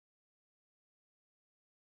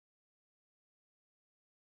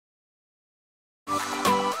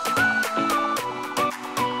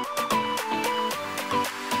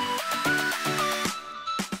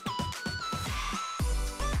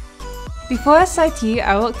Before SIT,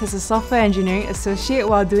 I worked as a software engineering associate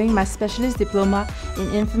while doing my specialist diploma in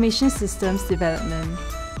information systems development.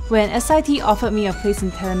 When SIT offered me a place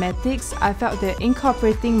in telematics, I felt that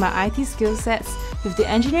incorporating my IT skill sets with the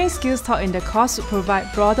engineering skills taught in the course would provide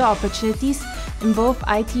broader opportunities in both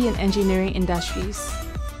IT and engineering industries.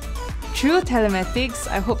 Through telematics,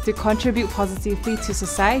 I hope to contribute positively to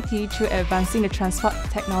society through advancing the transport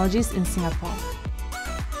technologies in Singapore.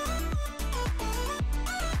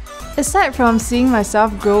 Aside from seeing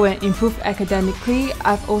myself grow and improve academically,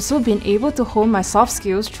 I've also been able to hone my soft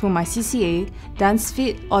skills through my CCA, Dance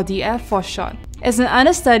Fit or DF for short. As an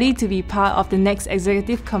understudy to be part of the next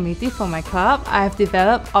executive committee for my club, I have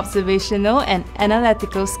developed observational and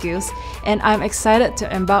analytical skills, and I'm excited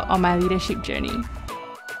to embark on my leadership journey.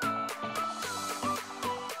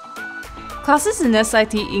 Classes in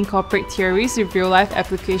SIT incorporate theories with real-life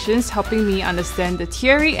applications, helping me understand the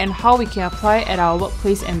theory and how we can apply it at our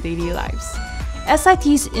workplace and daily lives.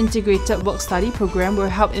 SIT's integrated work-study program will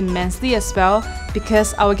help immensely as well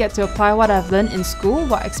because I will get to apply what I've learned in school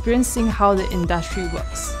while experiencing how the industry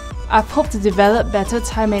works. I've hoped to develop better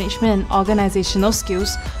time management and organizational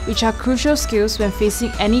skills, which are crucial skills when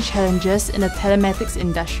facing any challenges in the telematics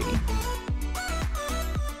industry.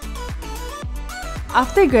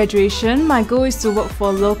 After graduation, my goal is to work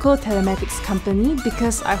for a local telematics company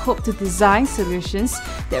because I hope to design solutions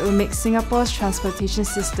that will make Singapore's transportation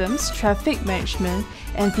systems, traffic management,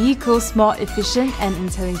 and vehicles more efficient and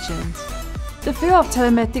intelligent. The field of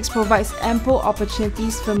telematics provides ample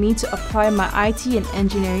opportunities for me to apply my IT and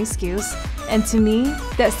engineering skills, and to me,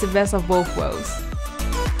 that's the best of both worlds.